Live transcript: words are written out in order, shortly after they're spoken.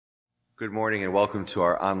Good morning and welcome to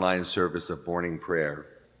our online service of morning prayer.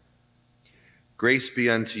 Grace be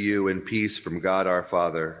unto you and peace from God our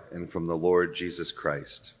Father and from the Lord Jesus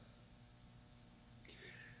Christ.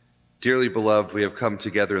 Dearly beloved, we have come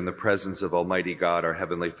together in the presence of Almighty God, our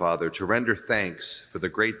Heavenly Father, to render thanks for the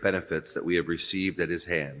great benefits that we have received at his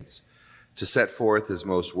hands, to set forth his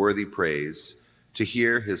most worthy praise, to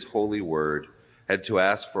hear his holy word, and to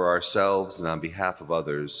ask for ourselves and on behalf of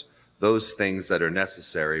others those things that are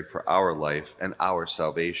necessary for our life and our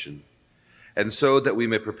salvation. And so that we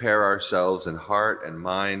may prepare ourselves in heart and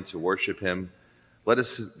mind to worship him, let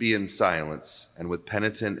us be in silence and with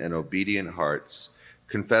penitent and obedient hearts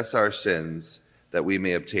confess our sins, that we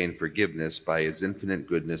may obtain forgiveness by his infinite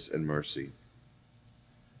goodness and mercy.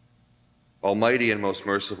 Almighty and most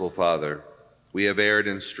merciful Father, we have erred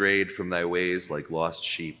and strayed from thy ways like lost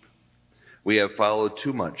sheep. We have followed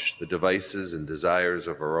too much the devices and desires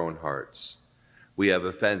of our own hearts. We have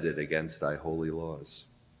offended against thy holy laws.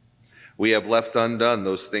 We have left undone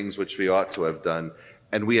those things which we ought to have done,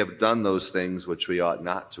 and we have done those things which we ought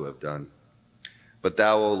not to have done. But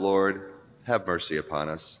thou, O Lord, have mercy upon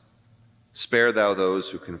us. Spare thou those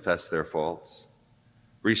who confess their faults.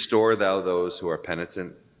 Restore thou those who are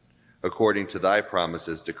penitent, according to thy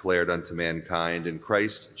promises declared unto mankind in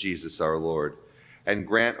Christ Jesus our Lord. And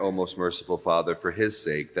grant, O most merciful Father, for his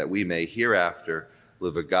sake, that we may hereafter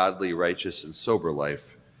live a godly, righteous, and sober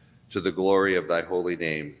life, to the glory of thy holy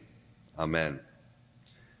name. Amen.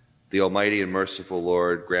 The Almighty and merciful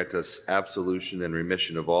Lord grant us absolution and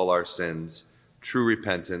remission of all our sins, true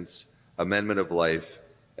repentance, amendment of life,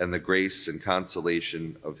 and the grace and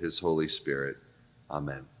consolation of his Holy Spirit.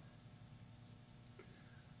 Amen.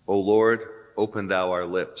 O Lord, open thou our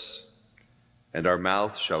lips, and our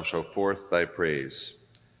mouth shall show forth thy praise.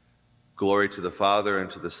 Glory to the Father, and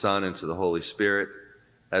to the Son, and to the Holy Spirit,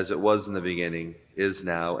 as it was in the beginning, is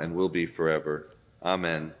now, and will be forever.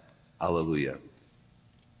 Amen. Alleluia.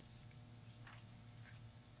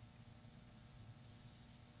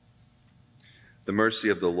 The mercy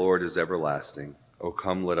of the Lord is everlasting. O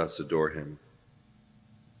come, let us adore him.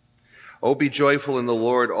 O be joyful in the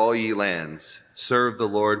Lord, all ye lands. Serve the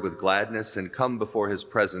Lord with gladness, and come before his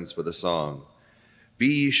presence with a song. Be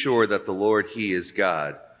ye sure that the Lord, he is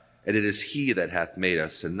God, and it is he that hath made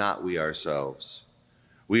us, and not we ourselves.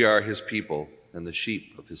 We are his people, and the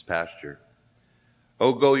sheep of his pasture.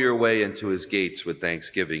 O go your way into his gates with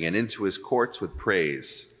thanksgiving, and into his courts with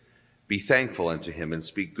praise. Be thankful unto him, and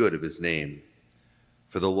speak good of his name.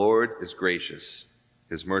 For the Lord is gracious,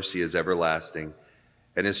 his mercy is everlasting,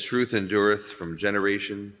 and his truth endureth from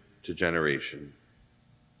generation to generation.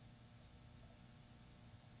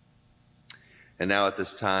 And now at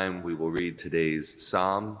this time, we will read today's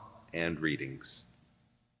psalm and readings.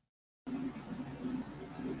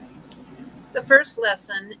 The first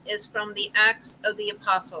lesson is from the Acts of the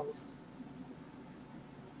Apostles.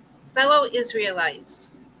 Fellow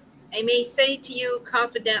Israelites, I may say to you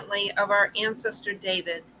confidently of our ancestor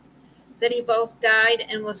David, that he both died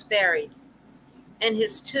and was buried, and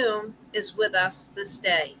his tomb is with us this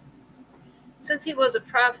day. Since he was a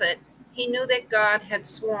prophet, he knew that God had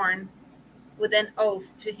sworn with an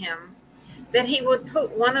oath to him that he would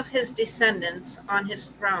put one of his descendants on his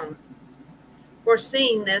throne.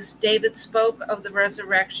 Foreseeing this, David spoke of the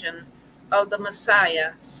resurrection of the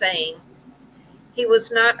Messiah, saying, he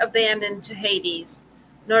was not abandoned to Hades,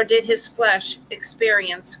 nor did his flesh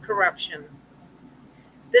experience corruption.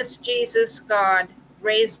 This Jesus God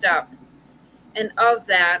raised up, and of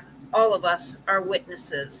that all of us are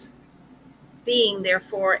witnesses. Being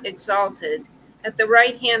therefore exalted at the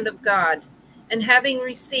right hand of God, and having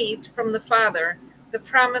received from the Father the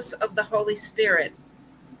promise of the Holy Spirit,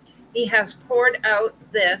 he has poured out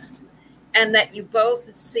this, and that you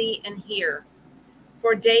both see and hear.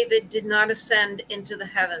 For David did not ascend into the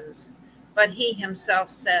heavens, but he himself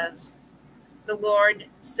says, the Lord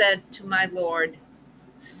said to my Lord,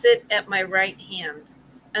 sit at my right hand,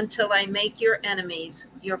 until I make your enemies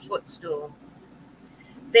your footstool.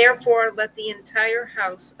 Therefore let the entire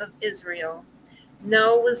house of Israel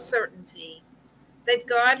know with certainty that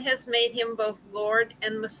God has made him both Lord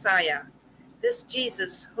and Messiah, this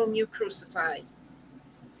Jesus whom you crucified.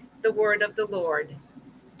 The word of the Lord.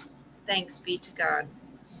 Thanks be to God.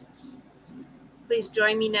 Please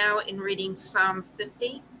join me now in reading Psalm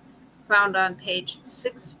 50, found on page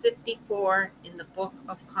 654 in the Book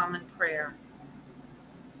of Common Prayer.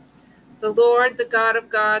 The Lord, the God of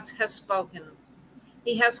gods, has spoken.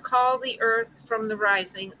 He has called the earth from the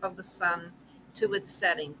rising of the sun to its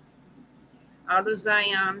setting. Out of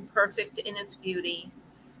Zion, perfect in its beauty,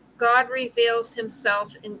 God reveals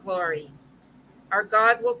himself in glory. Our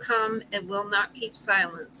God will come and will not keep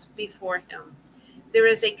silence before him. There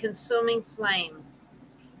is a consuming flame,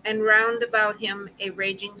 and round about him a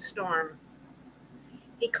raging storm.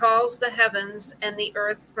 He calls the heavens and the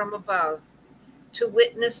earth from above to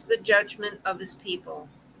witness the judgment of his people.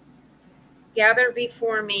 Gather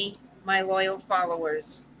before me, my loyal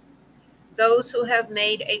followers, those who have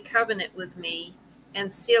made a covenant with me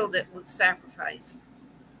and sealed it with sacrifice.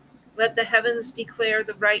 Let the heavens declare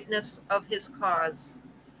the rightness of his cause,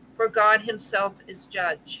 for God himself is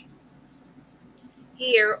judge.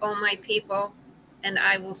 Hear, O my people, and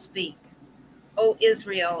I will speak. O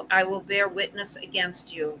Israel, I will bear witness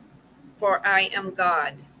against you, for I am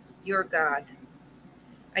God, your God.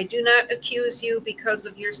 I do not accuse you because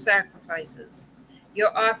of your sacrifices.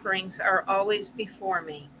 Your offerings are always before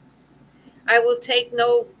me. I will take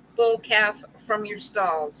no bull calf from your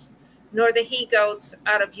stalls, nor the he-goats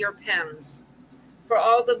out of your pens. For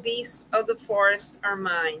all the beasts of the forest are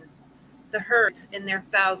mine, the herds in their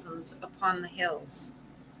thousands upon the hills.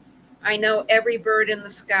 I know every bird in the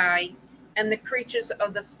sky, and the creatures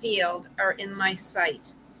of the field are in my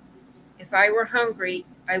sight. If I were hungry,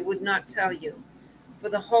 I would not tell you, for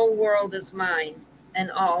the whole world is mine, and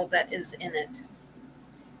all that is in it.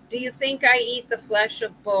 Do you think I eat the flesh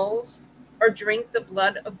of bulls, or drink the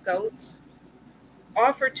blood of goats?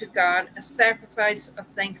 Offer to God a sacrifice of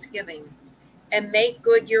thanksgiving, and make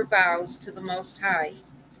good your vows to the Most High.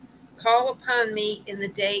 Call upon me in the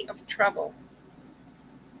day of trouble.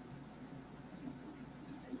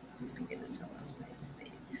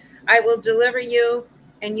 I will deliver you,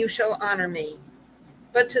 and you shall honor me.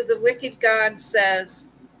 But to the wicked God says,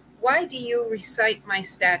 why do you recite my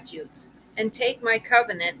statutes and take my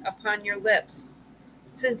covenant upon your lips,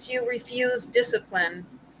 since you refuse discipline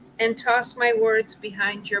and toss my words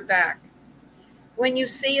behind your back? When you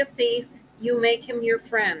see a thief, you make him your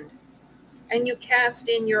friend, and you cast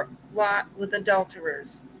in your lot with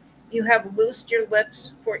adulterers. You have loosed your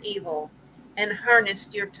lips for evil and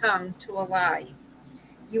harnessed your tongue to a lie.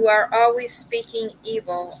 You are always speaking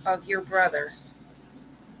evil of your brother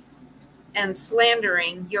and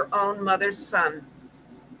slandering your own mother's son.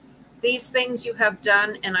 These things you have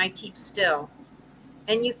done, and I keep still.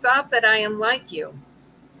 And you thought that I am like you.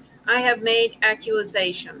 I have made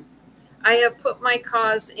accusation. I have put my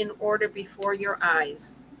cause in order before your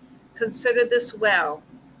eyes. Consider this well,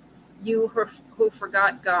 you who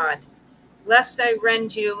forgot God, lest I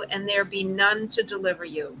rend you and there be none to deliver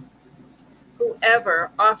you.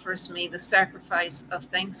 Whoever offers me the sacrifice of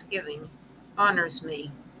thanksgiving honors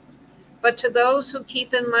me. But to those who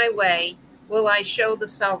keep in my way will I show the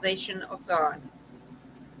salvation of God.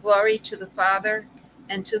 Glory to the Father,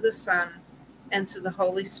 and to the Son, and to the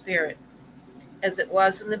Holy Spirit, as it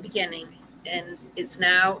was in the beginning, and is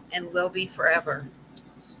now, and will be forever.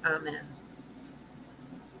 Amen.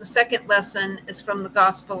 The second lesson is from the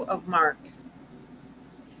Gospel of Mark.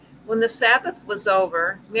 When the Sabbath was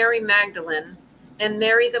over, Mary Magdalene and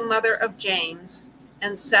Mary the mother of James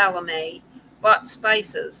and Salome bought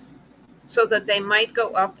spices, so that they might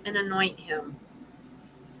go up and anoint him.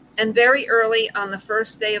 And very early on the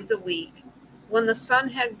first day of the week, when the sun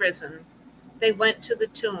had risen, they went to the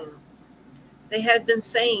tomb. They had been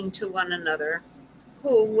saying to one another,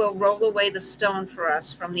 who will roll away the stone for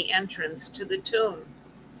us from the entrance to the tomb?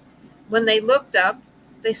 When they looked up,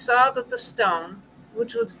 they saw that the stone,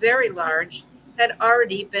 which was very large, had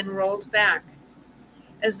already been rolled back.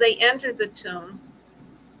 As they entered the tomb,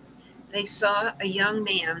 they saw a young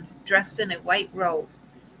man dressed in a white robe,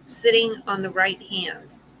 sitting on the right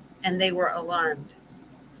hand, and they were alarmed.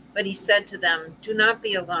 But he said to them, do not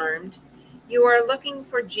be alarmed. You are looking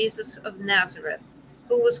for Jesus of Nazareth,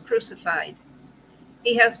 who was crucified.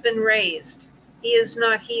 He has been raised. He is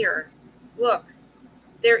not here. Look,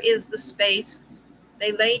 there is the space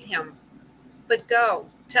they laid him. But go,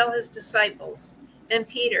 tell his disciples and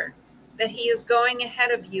Peter that he is going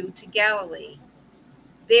ahead of you to Galilee.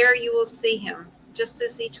 There you will see him, just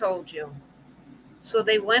as he told you. So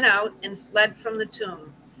they went out and fled from the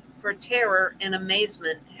tomb, for terror and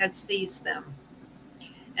amazement had seized them.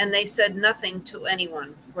 And they said nothing to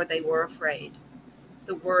anyone, for they were afraid.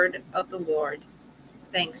 The word of the Lord.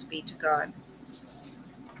 Thanks be to God.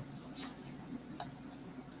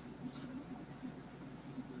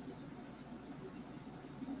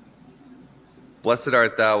 Blessed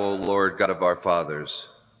art thou, O Lord, God of our fathers,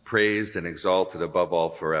 praised and exalted above all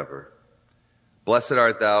forever. Blessed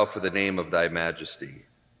art thou for the name of thy majesty,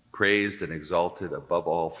 praised and exalted above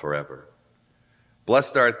all forever.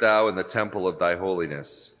 Blessed art thou in the temple of thy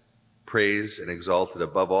holiness, praised and exalted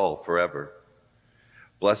above all forever.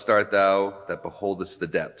 Blessed art thou that beholdest the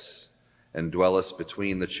depths, and dwellest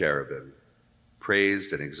between the cherubim.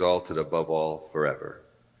 praised and exalted above all forever.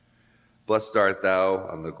 Blessed art thou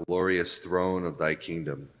on the glorious throne of thy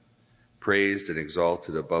kingdom, praised and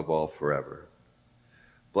exalted above all forever.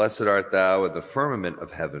 Blessed art thou in the firmament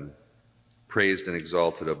of heaven, praised and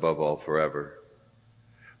exalted above all forever.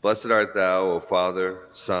 Blessed art thou, O Father,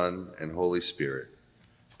 Son, and Holy Spirit,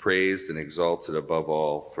 praised and exalted above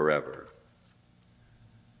all forever.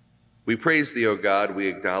 We praise thee, O God, we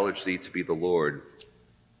acknowledge thee to be the Lord.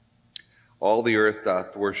 All the earth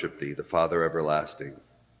doth worship thee, the Father everlasting.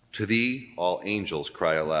 To thee all angels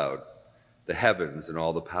cry aloud, the heavens and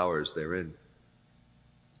all the powers therein.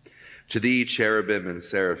 To thee cherubim and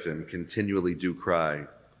seraphim continually do cry,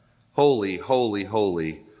 Holy, holy,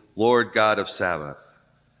 holy, Lord God of Sabaoth.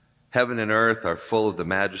 Heaven and earth are full of the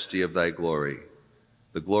majesty of thy glory.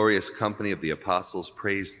 The glorious company of the apostles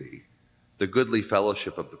praise thee. The goodly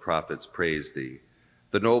fellowship of the prophets praise thee.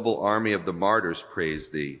 The noble army of the martyrs praise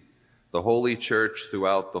thee. The holy church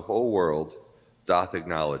throughout the whole world doth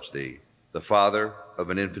acknowledge thee, the Father of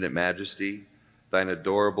an infinite majesty, thine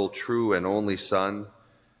adorable, true, and only Son,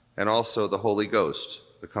 and also the Holy Ghost,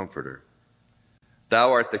 the Comforter.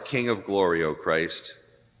 Thou art the King of glory, O Christ.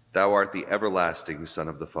 Thou art the everlasting Son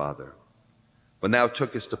of the Father. When thou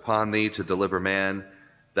tookest upon thee to deliver man,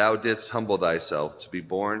 thou didst humble thyself to be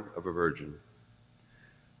born of a virgin.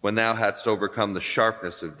 When thou hadst overcome the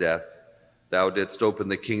sharpness of death, thou didst open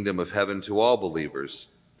the kingdom of heaven to all believers.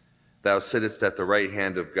 Thou sittest at the right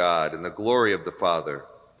hand of God in the glory of the Father.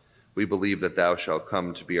 We believe that thou shalt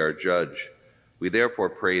come to be our judge. We therefore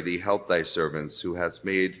pray thee, help thy servants who hast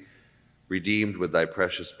made redeemed with thy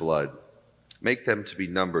precious blood. Make them to be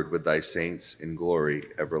numbered with thy saints in glory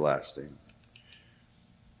everlasting.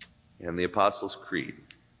 And the Apostles' Creed.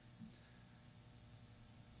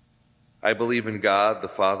 I believe in God, the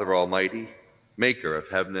Father Almighty, maker of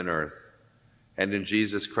heaven and earth, and in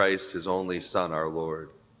Jesus Christ, his only Son, our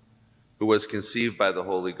Lord, who was conceived by the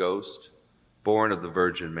Holy Ghost, born of the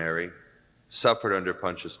Virgin Mary, suffered under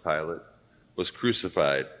Pontius Pilate, was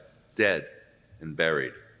crucified, dead, and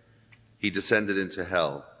buried. He descended into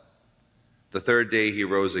hell. The third day he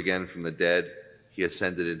rose again from the dead. He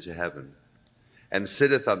ascended into heaven, and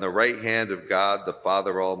sitteth on the right hand of God, the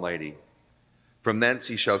Father Almighty. From thence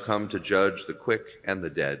he shall come to judge the quick and the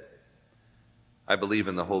dead. I believe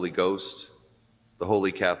in the Holy Ghost, the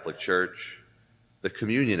Holy Catholic Church, the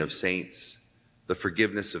communion of saints, the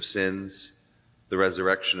forgiveness of sins, the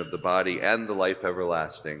resurrection of the body, and the life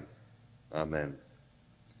everlasting. Amen.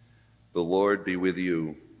 The Lord be with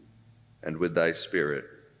you and with thy spirit.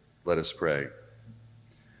 Let us pray.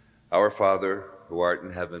 Our Father, who art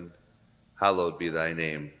in heaven, hallowed be thy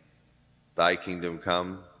name. Thy kingdom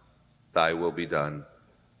come, thy will be done,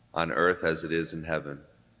 on earth as it is in heaven.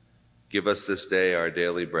 Give us this day our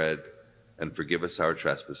daily bread, and forgive us our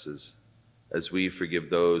trespasses, as we forgive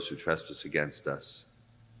those who trespass against us.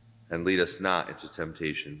 And lead us not into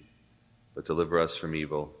temptation, but deliver us from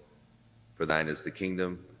evil. For thine is the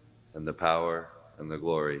kingdom, and the power, and the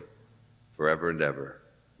glory, forever and ever.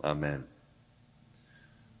 Amen.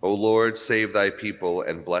 O Lord, save thy people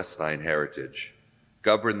and bless thine heritage.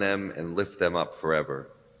 Govern them and lift them up forever.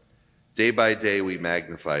 Day by day we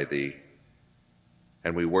magnify thee,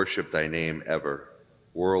 and we worship thy name ever,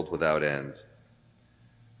 world without end.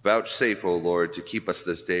 Vouchsafe, O Lord, to keep us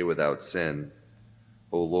this day without sin.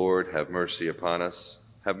 O Lord, have mercy upon us,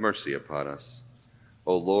 have mercy upon us.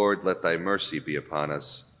 O Lord, let thy mercy be upon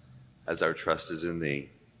us, as our trust is in thee.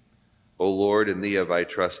 O Lord, in thee have I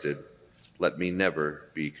trusted, let me never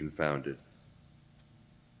be confounded.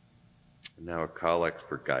 And now a collect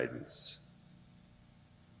for guidance.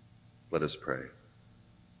 Let us pray.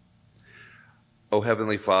 O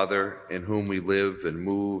Heavenly Father, in whom we live and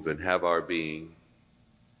move and have our being,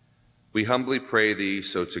 we humbly pray thee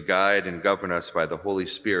so to guide and govern us by the Holy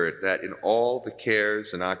Spirit, that in all the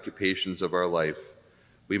cares and occupations of our life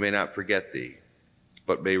we may not forget thee,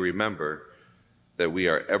 but may remember that we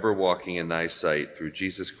are ever walking in thy sight, through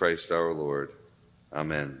Jesus Christ our Lord.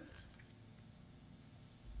 Amen.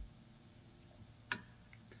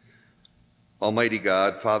 Almighty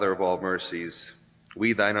God, Father of all mercies,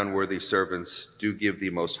 we, thine unworthy servants, do give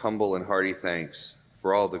thee most humble and hearty thanks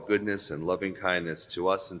for all the goodness and loving kindness to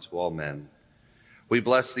us and to all men. We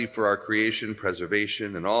bless thee for our creation,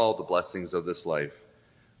 preservation, and all the blessings of this life,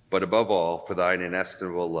 but above all for thine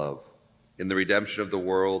inestimable love, in the redemption of the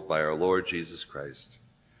world by our Lord Jesus Christ,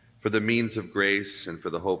 for the means of grace and for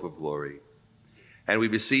the hope of glory. And we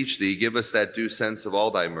beseech thee, give us that due sense of all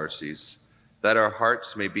thy mercies, that our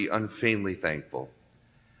hearts may be unfeignedly thankful,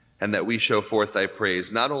 and that we show forth thy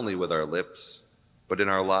praise not only with our lips, but in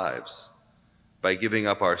our lives, by giving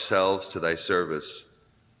up ourselves to thy service,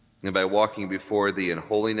 and by walking before thee in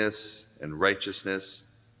holiness and righteousness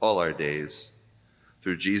all our days.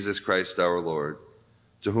 Through Jesus Christ our Lord,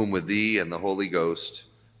 to whom with thee and the Holy Ghost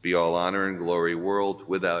be all honor and glory, world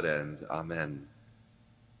without end. Amen.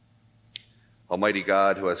 Almighty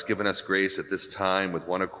God, who hast given us grace at this time with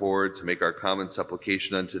one accord to make our common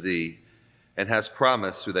supplication unto thee, and hast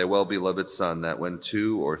promised through thy well-beloved Son that when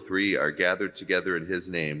 2 or 3 are gathered together in his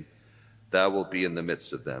name, thou wilt be in the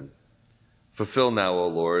midst of them. Fulfill now, O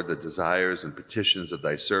Lord, the desires and petitions of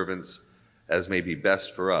thy servants, as may be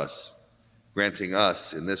best for us, granting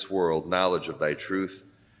us in this world knowledge of thy truth,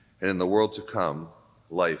 and in the world to come,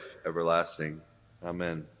 life everlasting.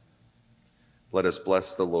 Amen. Let us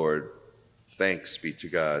bless the Lord. Thanks be to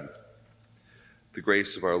God. The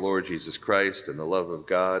grace of our Lord Jesus Christ, and the love of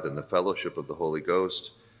God, and the fellowship of the Holy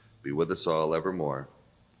Ghost be with us all evermore.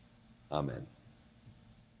 Amen.